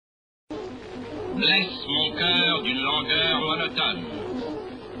blesse mon cœur d'une langueur monotone.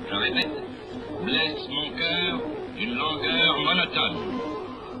 Je répète, blesse mon cœur d'une langueur monotone.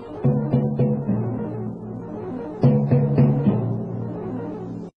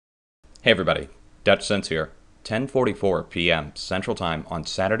 Hey everybody, Dutchsinse here, 10:44 p.m. Central Time on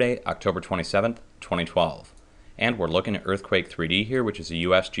Saturday, October 27th, 2012. And we're looking at Earthquake 3D here, which is a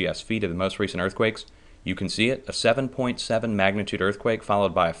USGS feed of the most recent earthquakes. You can see it, a 7.7 magnitude earthquake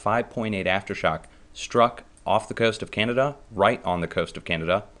followed by a 5.8 aftershock struck off the coast of Canada, right on the coast of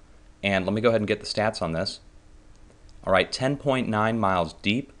Canada. And let me go ahead and get the stats on this. Alright, 10.9 miles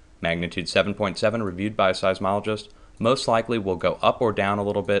deep, magnitude 7.7 reviewed by a seismologist. Most likely will go up or down a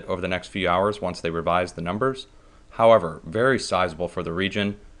little bit over the next few hours once they revise the numbers. However, very sizable for the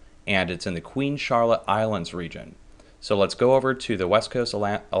region, and it's in the Queen Charlotte Islands region. So let's go over to the West Coast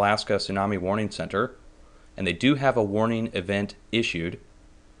Alaska Tsunami Warning Center, and they do have a warning event issued.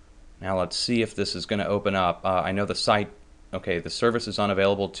 Now let's see if this is going to open up. I know the site, okay, the service is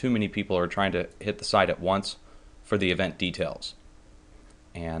unavailable. Too many people are trying to hit the site at once for the event details.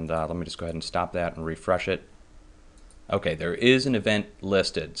 And let me just go ahead and stop that and refresh it. Okay, there is an event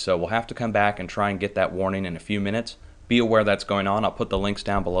listed, so we'll have to come back and try and get that warning in a few minutes. Be aware that's going on. I'll put the links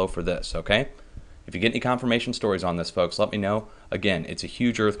down below for this, okay? If you get any confirmation stories on this, folks, let me know. Again, it's a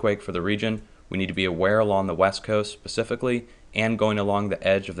huge earthquake for the region. We need to be aware along the West Coast specifically and going along the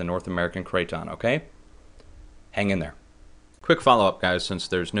edge of the North American craton, okay? Hang in there. Quick follow-up, guys, since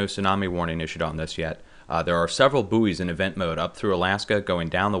there's no tsunami warning issued on this yet. There are several buoys in event mode up through Alaska going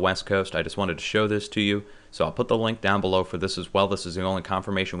down the West Coast. I just wanted to show this to you, so I'll put the link down below for this as well. This is the only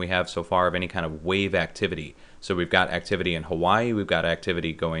confirmation we have so far of any kind of wave activity. So we've got activity in Hawaii, we've got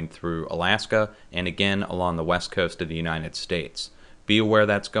activity going through Alaska, and again along the West Coast of the United States. Be aware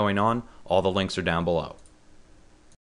that's going on. All the links are down below.